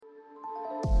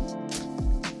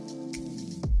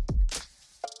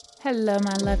Hello,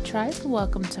 my love tribe.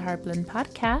 Welcome to Heartblend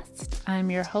Podcast.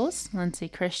 I'm your host, Lindsay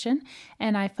Christian,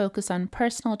 and I focus on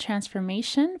personal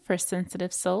transformation for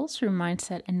sensitive souls through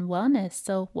mindset and wellness.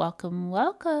 So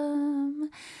welcome.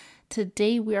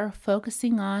 Today we are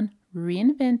focusing on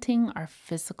reinventing our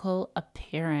physical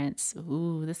appearance.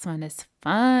 Ooh, this one is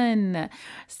fun.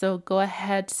 So go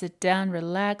ahead, sit down,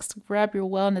 relax, grab your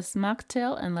wellness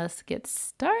mocktail, and let's get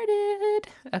started.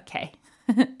 Okay.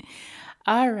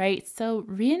 All right, so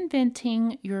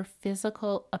reinventing your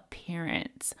physical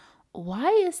appearance.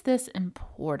 Why is this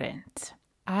important?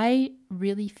 I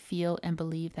really feel and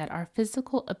believe that our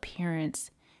physical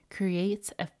appearance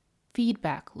creates a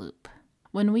feedback loop.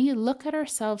 When we look at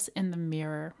ourselves in the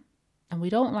mirror and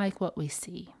we don't like what we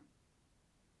see,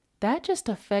 that just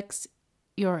affects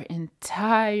your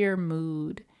entire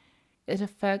mood. It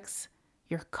affects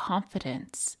your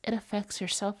confidence. It affects your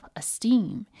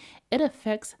self-esteem. It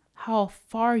affects how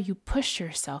far you push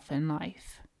yourself in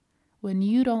life when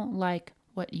you don't like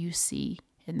what you see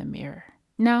in the mirror.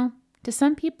 Now, to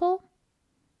some people,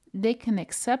 they can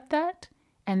accept that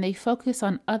and they focus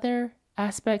on other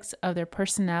aspects of their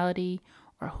personality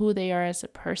or who they are as a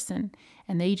person,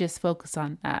 and they just focus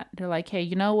on that. They're like, hey,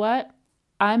 you know what?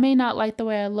 I may not like the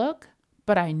way I look,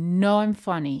 but I know I'm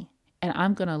funny and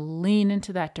I'm going to lean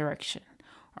into that direction.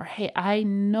 Or, hey, I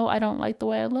know I don't like the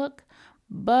way I look,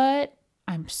 but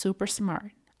I'm super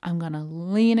smart. I'm going to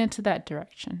lean into that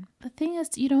direction. The thing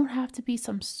is, you don't have to be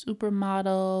some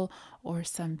supermodel or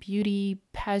some beauty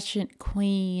pageant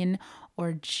queen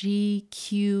or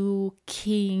GQ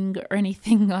king or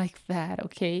anything like that,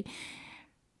 okay?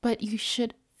 But you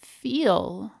should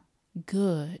feel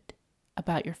good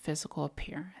about your physical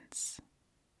appearance,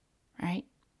 right?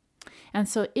 And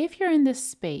so if you're in this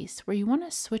space where you want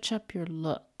to switch up your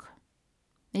look,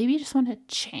 maybe you just want to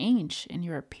change in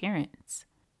your appearance,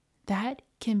 that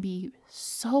can be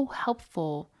so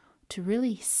helpful to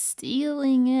really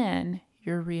stealing in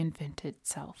your reinvented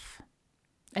self.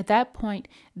 At that point,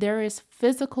 there is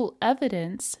physical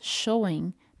evidence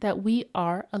showing that we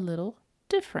are a little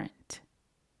different.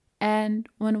 And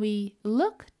when we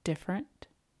look different,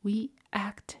 we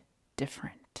act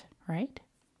different, right?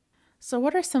 So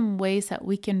what are some ways that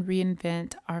we can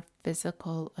reinvent our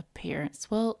physical appearance?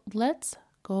 Well, let's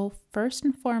go first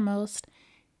and foremost,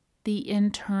 the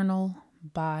internal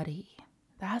body.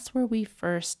 That's where we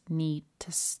first need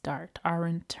to start, our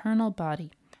internal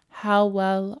body. How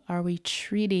well are we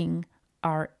treating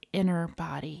our inner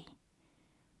body?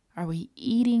 Are we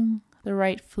eating the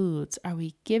right foods? Are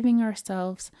we giving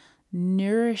ourselves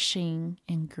nourishing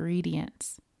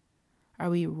ingredients?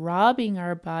 Are we robbing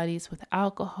our bodies with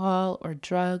alcohol or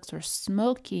drugs or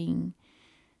smoking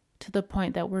to the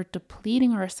point that we're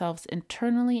depleting ourselves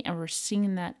internally and we're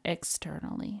seeing that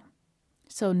externally?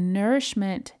 So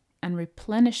nourishment and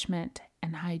replenishment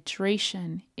and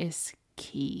hydration is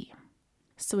key.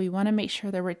 So we want to make sure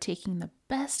that we're taking the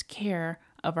best care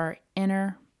of our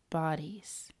inner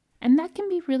bodies. And that can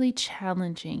be really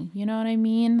challenging. You know what I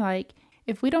mean? Like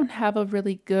if we don't have a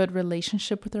really good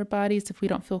relationship with our bodies, if we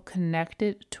don't feel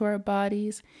connected to our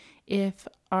bodies, if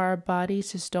our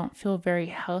bodies just don't feel very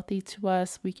healthy to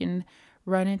us, we can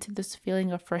run into this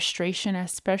feeling of frustration,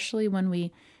 especially when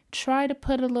we try to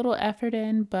put a little effort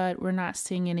in, but we're not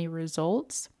seeing any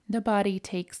results. The body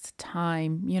takes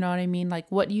time, you know what I mean? Like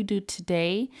what you do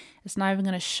today is not even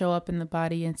going to show up in the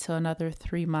body until another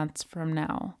 3 months from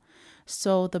now.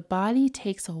 So the body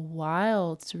takes a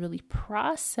while to really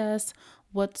process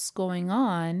what's going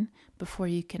on before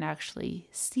you can actually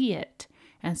see it.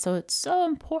 And so it's so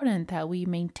important that we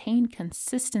maintain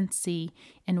consistency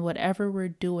in whatever we're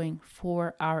doing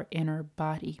for our inner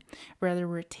body, whether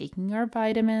we're taking our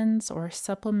vitamins or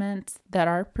supplements that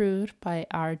are approved by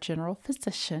our general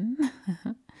physician,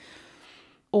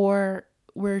 or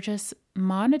we're just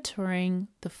monitoring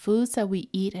the foods that we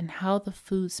eat and how the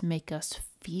foods make us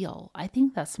feel. I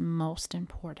think that's most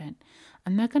important.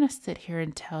 I'm not going to sit here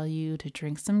and tell you to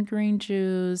drink some green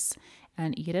juice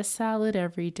and eat a salad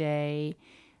every day.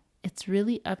 It's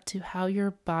really up to how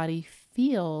your body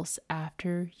feels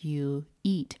after you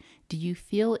eat. Do you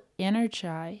feel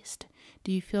energized?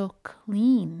 Do you feel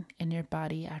clean in your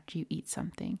body after you eat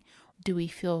something? Do we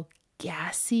feel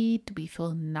gassy? Do we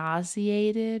feel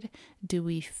nauseated? Do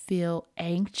we feel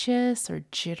anxious or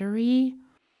jittery?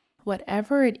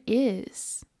 Whatever it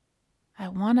is, I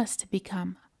want us to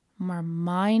become more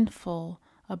mindful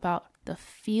about the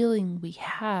feeling we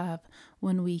have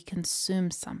when we consume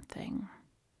something.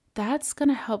 That's going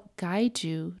to help guide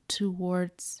you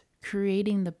towards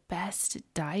creating the best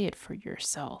diet for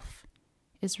yourself,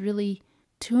 is really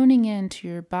tuning into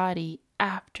your body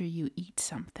after you eat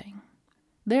something.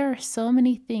 There are so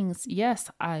many things. Yes,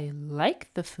 I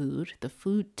like the food. The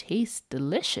food tastes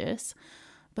delicious,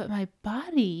 but my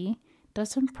body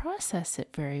doesn't process it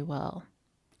very well.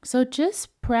 So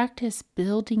just practice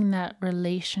building that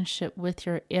relationship with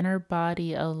your inner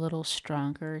body a little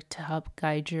stronger to help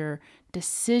guide your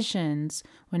decisions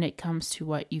when it comes to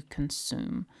what you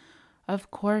consume. Of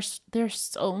course, there's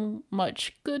so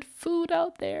much good food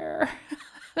out there.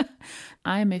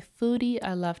 I'm a foodie.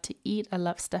 I love to eat. I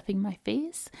love stuffing my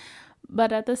face.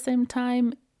 But at the same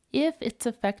time, if it's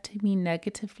affecting me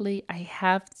negatively, I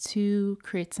have to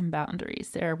create some boundaries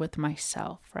there with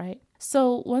myself, right?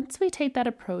 So once we take that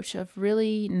approach of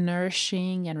really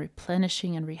nourishing and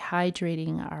replenishing and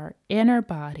rehydrating our inner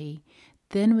body,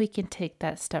 then we can take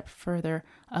that step further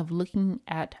of looking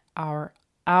at our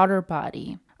outer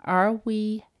body. Are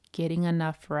we getting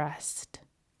enough rest?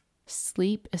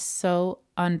 Sleep is so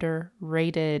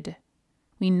underrated.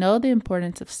 We know the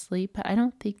importance of sleep, but I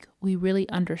don't think we really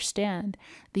understand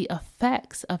the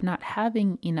effects of not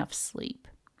having enough sleep.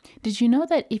 Did you know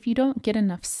that if you don't get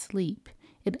enough sleep,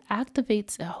 it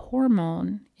activates a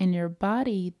hormone in your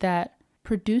body that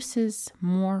produces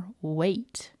more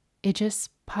weight? It just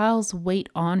piles weight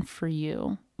on for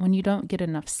you when you don't get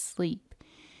enough sleep.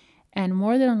 And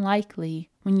more than likely,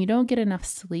 when you don't get enough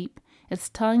sleep, it's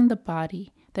telling the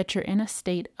body that you're in a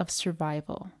state of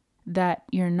survival, that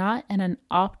you're not in an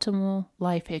optimal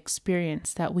life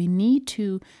experience, that we need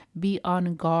to be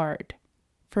on guard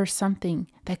for something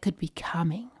that could be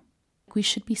coming. We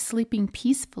should be sleeping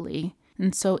peacefully.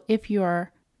 And so if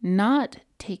you're not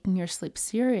taking your sleep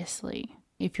seriously,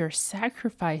 if you're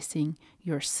sacrificing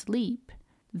your sleep,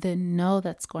 then know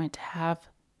that's going to have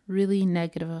really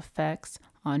negative effects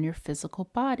on your physical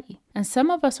body. And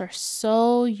some of us are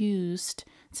so used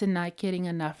to not getting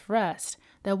enough rest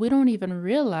that we don't even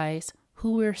realize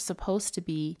who we're supposed to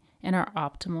be in our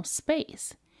optimal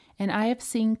space. And I have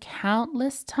seen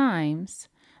countless times,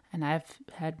 and I've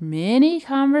had many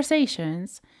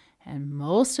conversations, and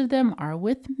most of them are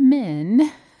with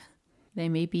men. They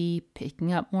may be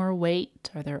picking up more weight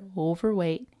or they're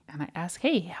overweight. And I ask,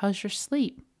 hey, how's your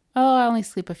sleep? Oh, I only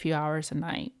sleep a few hours a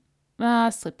night.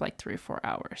 I sleep like 3 or 4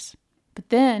 hours. But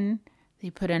then they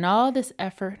put in all this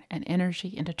effort and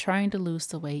energy into trying to lose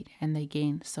the weight, and they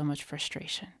gain so much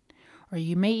frustration. Or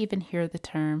you may even hear the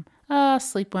term,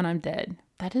 sleep when I'm dead.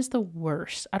 That is the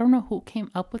worst. I don't know who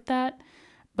came up with that,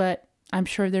 but I'm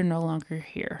sure they're no longer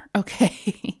here.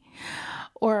 Okay.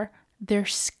 Or their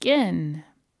skin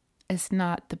is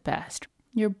not the best.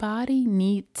 Your body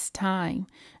needs time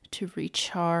to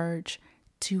recharge,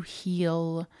 to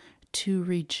heal, to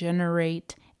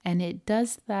regenerate, and it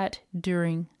does that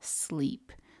during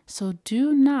sleep. So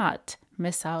do not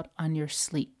miss out on your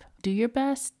sleep. Do your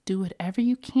best, do whatever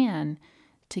you can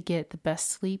to get the best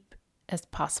sleep as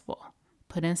possible.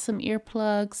 Put in some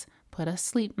earplugs, put a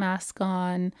sleep mask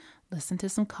on, listen to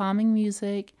some calming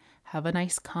music, have a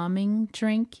nice calming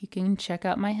drink. You can check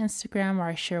out my Instagram where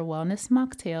I share wellness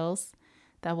mocktails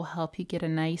that will help you get a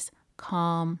nice,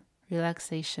 calm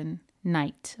relaxation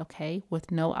night, okay,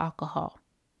 with no alcohol.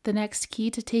 The next key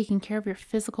to taking care of your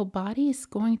physical body is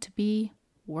going to be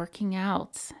working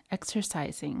out,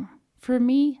 exercising. For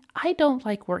me, I don't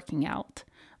like working out,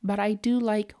 but I do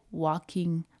like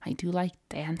walking. I do like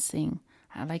dancing.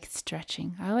 I like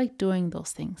stretching. I like doing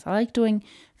those things. I like doing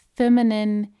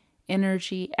feminine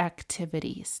energy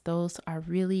activities. Those are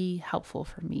really helpful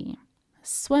for me.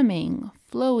 Swimming,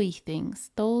 flowy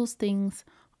things, those things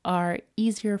are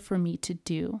easier for me to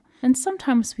do. And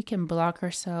sometimes we can block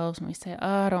ourselves and we say,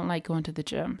 I don't like going to the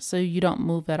gym, so you don't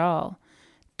move at all.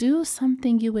 Do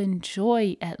something you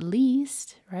enjoy at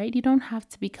least, right? You don't have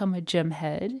to become a gym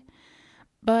head,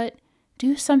 but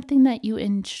do something that you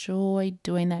enjoy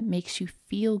doing that makes you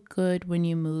feel good when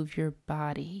you move your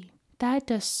body. That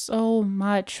does so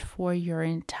much for your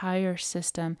entire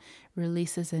system.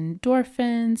 Releases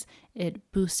endorphins,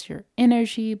 it boosts your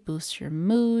energy, boosts your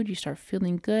mood, you start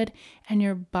feeling good, and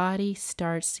your body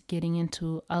starts getting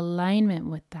into alignment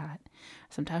with that.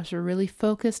 Sometimes we're really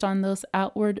focused on those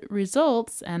outward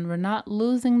results and we're not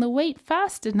losing the weight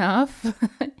fast enough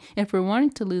if we're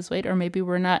wanting to lose weight, or maybe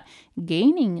we're not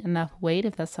gaining enough weight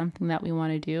if that's something that we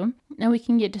want to do, and we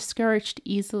can get discouraged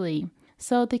easily.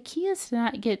 So the key is to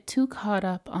not get too caught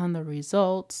up on the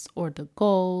results or the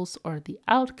goals or the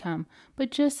outcome, but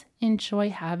just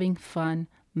enjoy having fun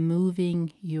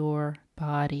moving your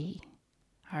body.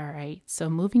 All right, so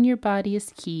moving your body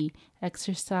is key.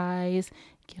 Exercise,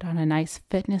 get on a nice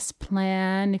fitness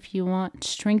plan if you want,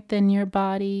 strengthen your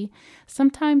body.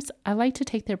 Sometimes I like to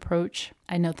take the approach,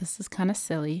 I know this is kind of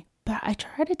silly, but I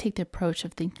try to take the approach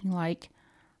of thinking like,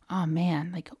 oh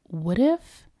man, like what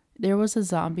if there was a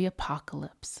zombie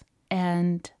apocalypse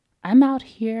and I'm out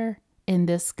here in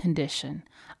this condition.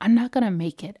 I'm not going to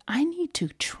make it. I need to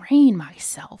train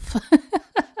myself.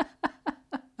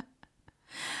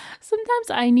 Sometimes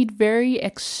I need very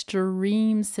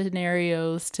extreme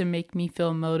scenarios to make me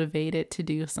feel motivated to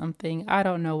do something. I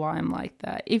don't know why I'm like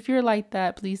that. If you're like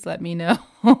that, please let me know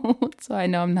so I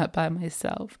know I'm not by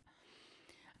myself.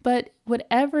 But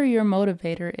whatever your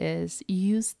motivator is,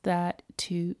 use that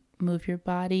to move your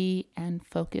body and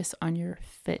focus on your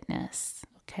fitness,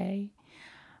 okay?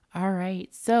 All right,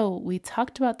 so we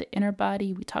talked about the inner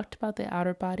body, we talked about the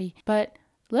outer body, but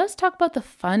let's talk about the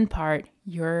fun part,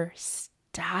 your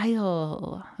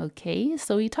style, okay?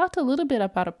 So we talked a little bit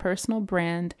about a personal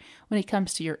brand when it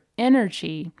comes to your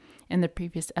energy in the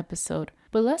previous episode,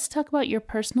 but let's talk about your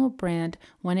personal brand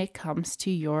when it comes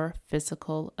to your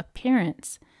physical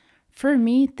appearance. For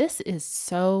me, this is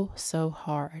so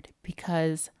hard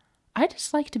because I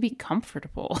just like to be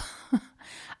comfortable.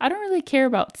 I don't really care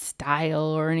about style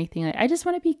or anything. I just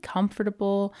want to be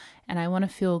comfortable and I want to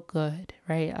feel good,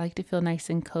 right? I like to feel nice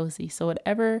and cozy. So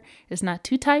whatever is not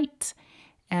too tight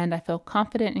and I feel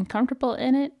confident and comfortable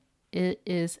in it, it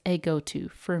is a go-to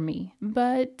for me.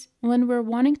 But when we're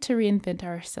wanting to reinvent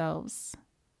ourselves,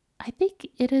 I think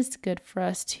it is good for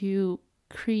us to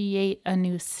create a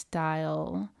new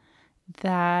style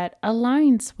that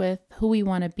aligns with who we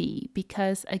want to be.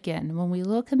 Because again, when we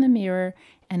look in the mirror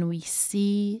and we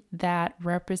see that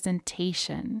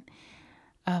representation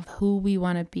of who we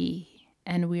want to be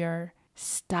and we are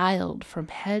styled from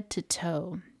head to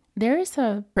toe, there is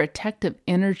a protective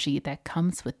energy that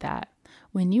comes with that.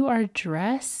 When you are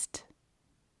dressed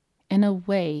in a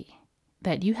way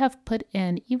that you have put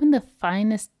in even the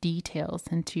finest details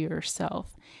into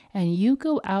yourself and you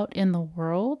go out in the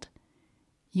world,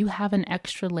 you have an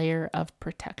extra layer of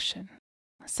protection.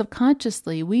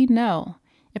 Subconsciously, we know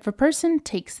if a person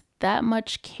takes that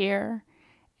much care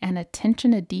and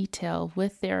attention to detail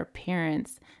with their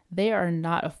appearance, they are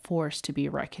not a force to be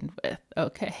reckoned with,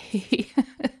 okay?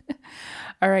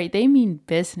 All right, they mean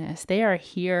business. They are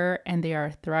here and they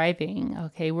are thriving,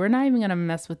 okay? We're not even going to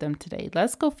mess with them today.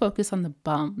 Let's go focus on the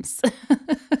bums.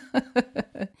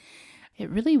 It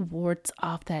really wards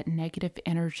off that negative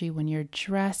energy when you're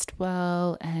dressed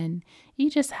well and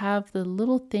you just have the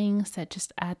little things that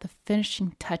just add the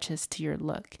finishing touches to your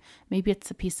look. Maybe it's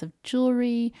a piece of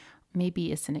jewelry,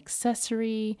 maybe it's an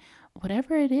accessory,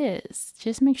 whatever it is,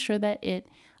 just make sure that it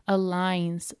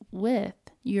aligns with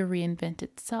your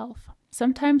reinvented self.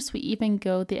 Sometimes we even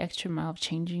go the extra mile of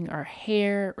changing our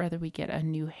hair, whether we get a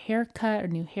new haircut or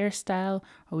new hairstyle,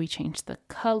 or we change the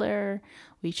color,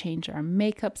 we change our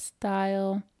makeup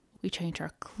style, we change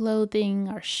our clothing,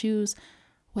 our shoes,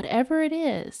 whatever it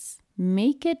is,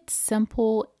 make it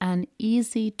simple and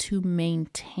easy to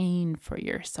maintain for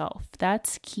yourself.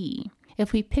 That's key.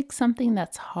 If we pick something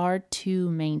that's hard to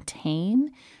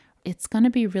maintain, it's going to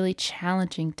be really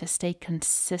challenging to stay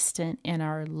consistent in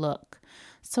our look.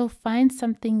 So find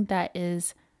something that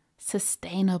is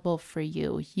sustainable for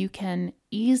you. You can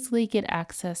easily get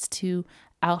access to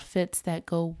outfits that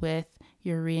go with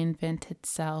your reinvented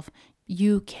self.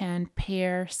 You can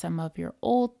pair some of your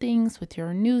old things with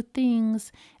your new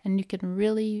things, and you can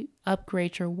really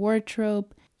upgrade your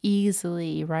wardrobe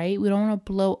easily, right? We don't want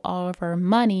to blow all of our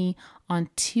money on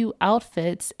 2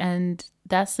 outfits, and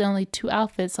that's the only 2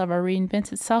 outfits of our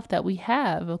reinvented self that we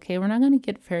have, okay? We're not going to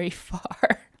get very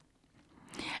far.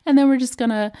 And then we're just going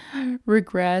to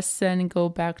regress and go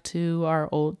back to our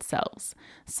old selves.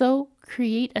 So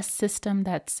create a system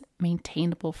that's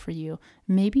maintainable for you.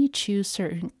 Maybe choose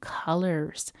certain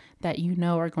colors that you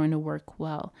know are going to work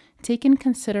well. Take in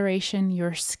consideration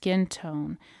your skin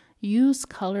tone. Use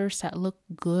colors that look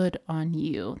good on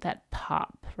you, that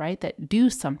pop, right? That do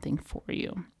something for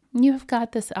you. You've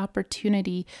got this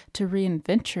opportunity to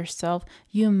reinvent yourself.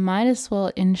 You might as well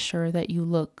ensure that you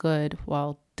look good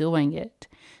while doing it.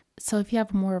 So if you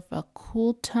have more of a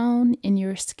cool tone in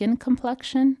your skin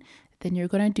complexion, then you're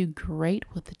going to do great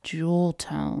with jewel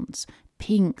tones,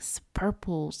 pinks,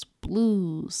 purples,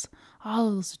 blues, all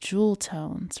those jewel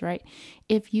tones, right?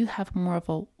 If you have more of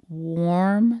a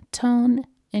warm tone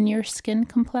in your skin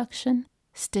complexion,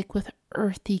 stick with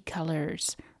earthy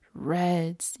colors,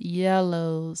 reds,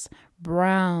 yellows,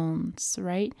 browns,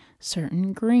 right?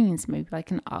 Certain greens, maybe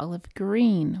like an olive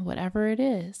green, whatever it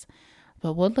is.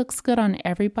 But what looks good on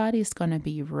everybody is going to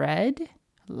be red,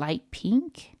 light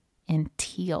pink, and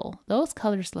teal. Those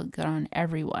colors look good on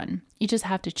everyone. You just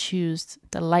have to choose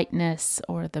the lightness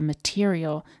or the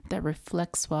material that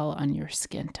reflects well on your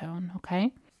skin tone,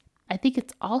 okay? I think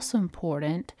it's also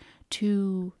important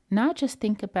to not just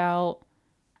think about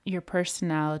your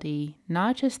personality,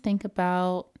 not just think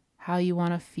about how you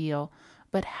want to feel,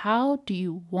 but how do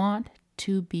you want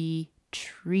to be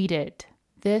treated?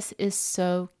 This is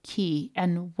so key.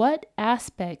 And what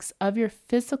aspects of your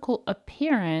physical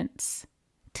appearance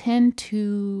tend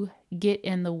to get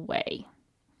in the way?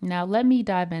 Now, let me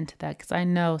dive into that because I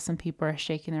know some people are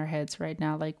shaking their heads right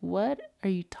now. Like, what are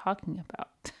you talking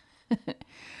about?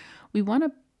 We want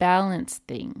to balance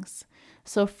things.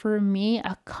 So for me,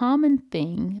 a common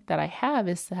thing that I have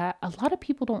is that a lot of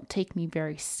people don't take me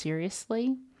very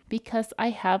seriously because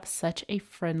I have such a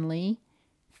friendly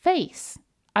face.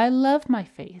 I love my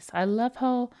face. I love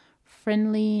how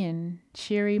friendly and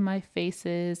cheery my face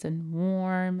is and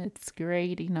warm. It's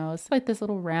great. It's like this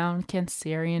little round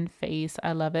Cancerian face.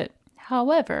 I love it.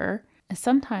 However,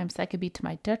 sometimes that could be to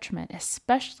my detriment,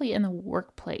 especially in the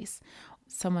workplace.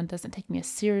 Someone doesn't take me as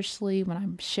seriously when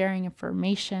I'm sharing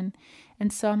information.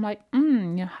 And so I'm like,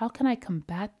 how can I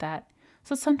combat that?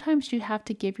 So sometimes you have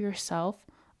to give yourself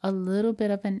a little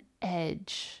bit of an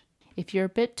edge. If you're a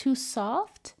bit too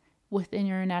soft within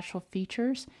your natural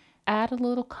features, add a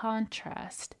little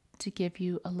contrast to give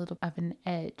you a little of an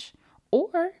edge.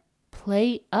 Or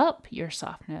play up your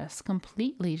softness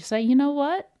completely. Say, you know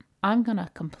what? I'm going to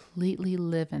completely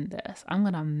live in this. I'm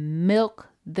going to milk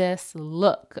this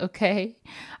look, okay?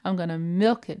 I'm going to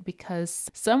milk it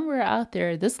because somewhere out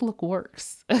there, this look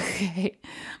works, okay?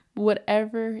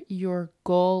 Whatever your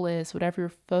goal is, whatever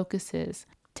your focus is,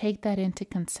 take that into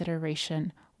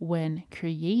consideration when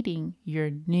creating your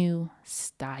new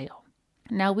style.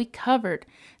 Now, we covered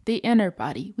the inner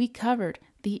body. We covered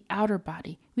the outer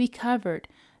body. We covered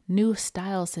new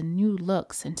styles and new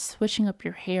looks and switching up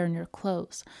your hair and your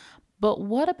clothes. But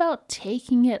what about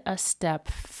taking it a step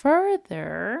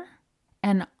further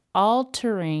and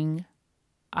altering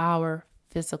our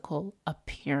physical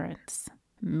appearance?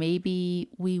 Maybe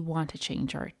we want to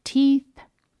change our teeth.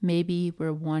 Maybe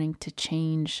we're wanting to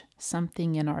change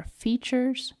something in our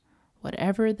features,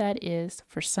 whatever that is.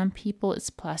 For some people, it's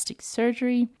plastic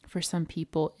surgery. For some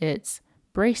people, it's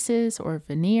braces or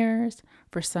veneers.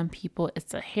 For some people,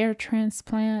 it's a hair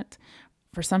transplant.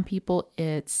 For some people,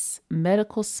 it's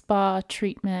medical spa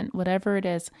treatment, whatever it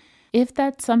is. If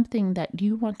that's something that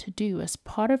you want to do as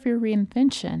part of your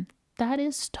reinvention, that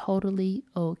is totally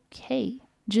okay.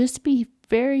 Just be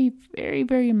very, very,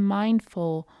 very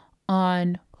mindful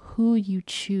on who you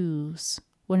choose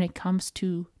when it comes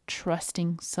to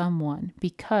trusting someone,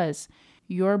 because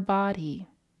your body,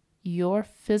 your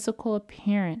physical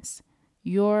appearance,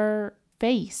 your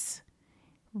face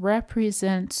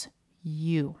represents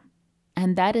you.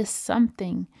 And that is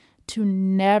something to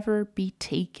never be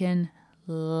taken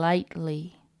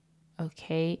lightly,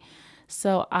 okay?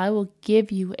 So I will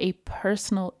give you a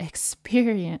personal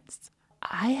experience.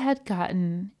 I had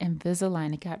gotten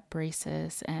Invisalign, I got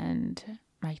braces, and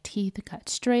my teeth got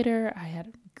straighter. I had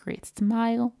a great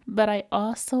smile, but I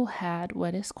also had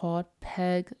what is called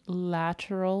peg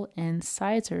lateral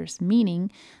incisors,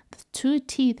 meaning the two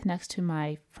teeth next to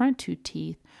my front two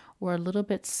teeth were a little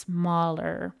bit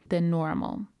smaller than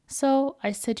normal. So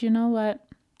I said, you know what?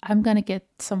 I'm going to get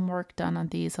some work done on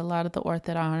these. A lot of the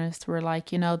orthodontists were like,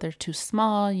 they're too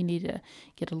small. You need to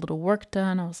get a little work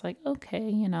done. I was like,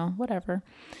 okay, whatever.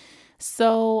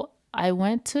 So I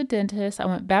went to a dentist. I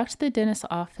went back to the dentist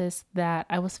office that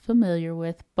I was familiar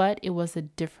with, but it was a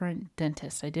different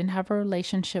dentist. I didn't have a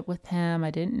relationship with him.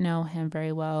 I didn't know him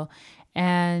very well.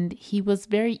 And he was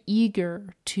very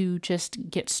eager to just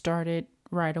get started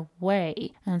right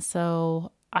away. And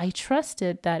so I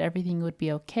trusted that everything would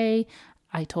be okay.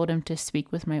 I told him to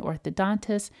speak with my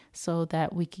orthodontist so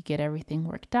that we could get everything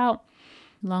worked out.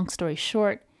 Long story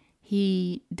short,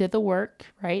 he did the work,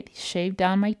 right? He shaved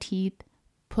down my teeth,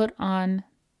 put on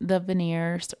the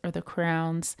veneers or the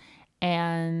crowns,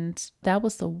 and that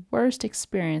was the worst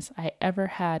experience I ever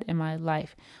had in my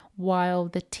life. While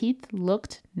the teeth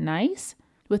looked nice,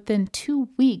 within 2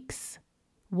 weeks,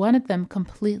 one of them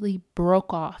completely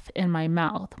broke off in my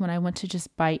mouth when I went to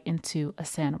just bite into a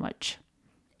sandwich.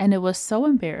 And it was so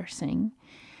embarrassing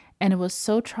and it was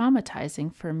so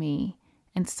traumatizing for me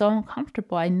and so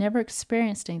uncomfortable. I never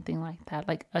experienced anything like that,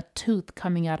 like a tooth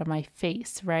coming out of my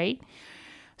face, right?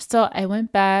 So I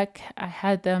went back, I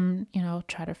had them,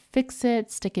 try to fix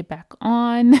it, stick it back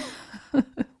on.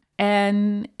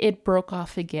 And it broke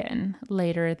off again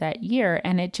later that year.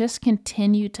 And it just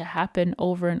continued to happen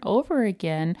over and over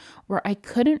again where I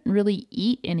couldn't really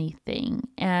eat anything.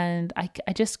 And I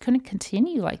just couldn't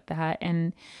continue like that.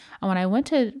 And when I went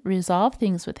to resolve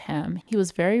things with him, he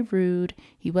was very rude.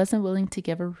 He wasn't willing to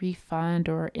give a refund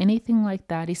or anything like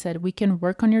that. He said, we can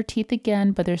work on your teeth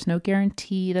again, but there's no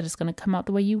guarantee that it's going to come out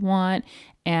the way you want.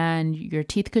 And your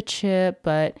teeth could chip,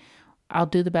 but I'll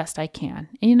do the best I can.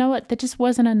 And you know what? That just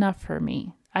wasn't enough for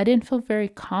me. I didn't feel very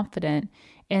confident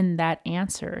in that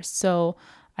answer. So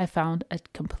I found a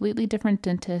completely different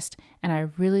dentist, and I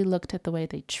really looked at the way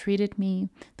they treated me,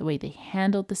 the way they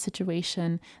handled the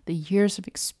situation, the years of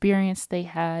experience they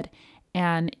had,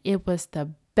 and it was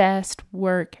the best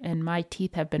work, and my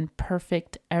teeth have been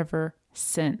perfect ever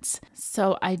since.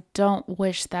 So I don't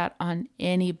wish that on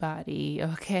anybody,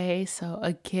 okay? So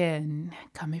again,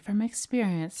 coming from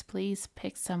experience, please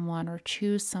pick someone or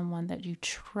choose someone that you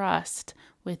trust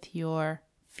with your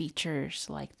features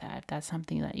like that, if that's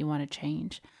something that you want to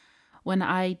change. When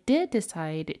I did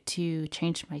decide to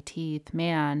change my teeth,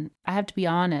 man, I have to be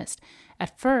honest,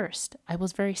 at first I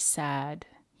was very sad.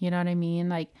 You know what I mean?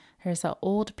 Like there's an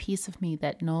old piece of me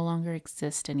that no longer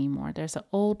exists anymore. There's an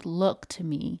old look to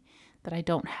me that I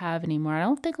don't have anymore. I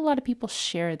don't think a lot of people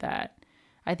share that.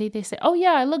 I think they say, oh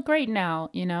yeah, I look great now,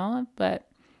 but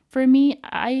for me,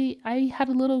 I had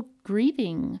a little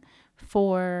grieving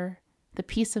for the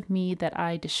piece of me that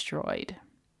I destroyed.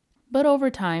 But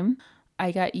over time,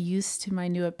 I got used to my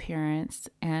new appearance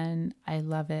and I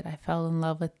love it. I fell in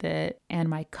love with it and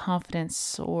my confidence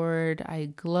soared. I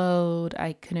glowed.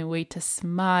 I couldn't wait to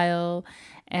smile.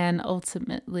 And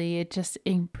ultimately, it just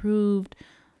improved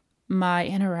my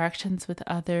interactions with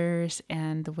others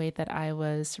and the way that I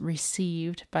was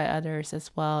received by others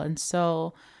as well. And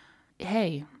so,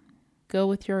 hey, go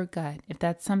with your gut. If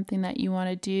that's something that you want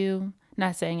to do,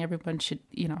 not saying everyone should,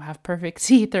 have perfect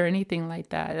teeth or anything like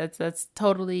that. That's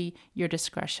totally your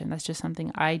discretion. That's just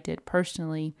something I did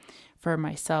personally for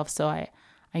myself. So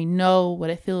I know what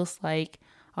it feels like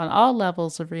on all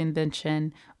levels of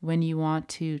reinvention when you want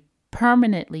to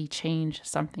permanently change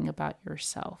something about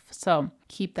yourself. So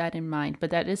keep that in mind. But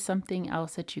that is something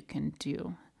else that you can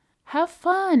do. Have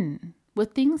fun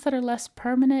with things that are less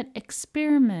permanent.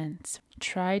 Experiments.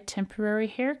 Try temporary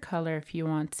hair color if you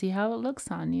want. See how it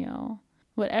looks on you.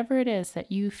 Whatever it is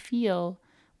that you feel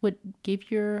would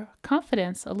give your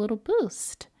confidence a little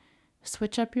boost.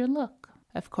 Switch up your look.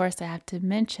 Of course, I have to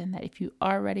mention that if you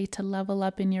are ready to level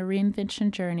up in your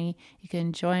reinvention journey, you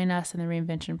can join us in the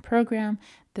Reinvention program.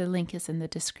 The link is in the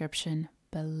description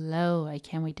below. I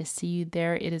can't wait to see you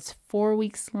there. It is 4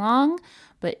 weeks long,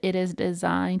 but it is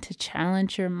designed to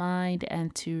challenge your mind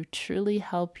and to truly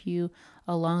help you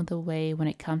along the way when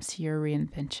it comes to your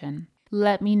reinvention.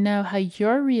 Let me know how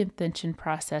your reinvention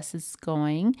process is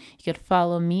going. You could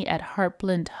follow me at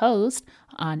Heartblend Host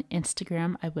on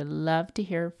Instagram. I would love to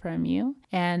hear from you.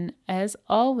 And as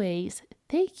always,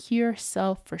 thank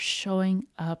yourself for showing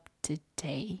up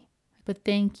today. But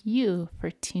thank you for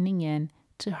tuning in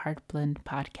to Heartblend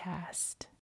Podcast.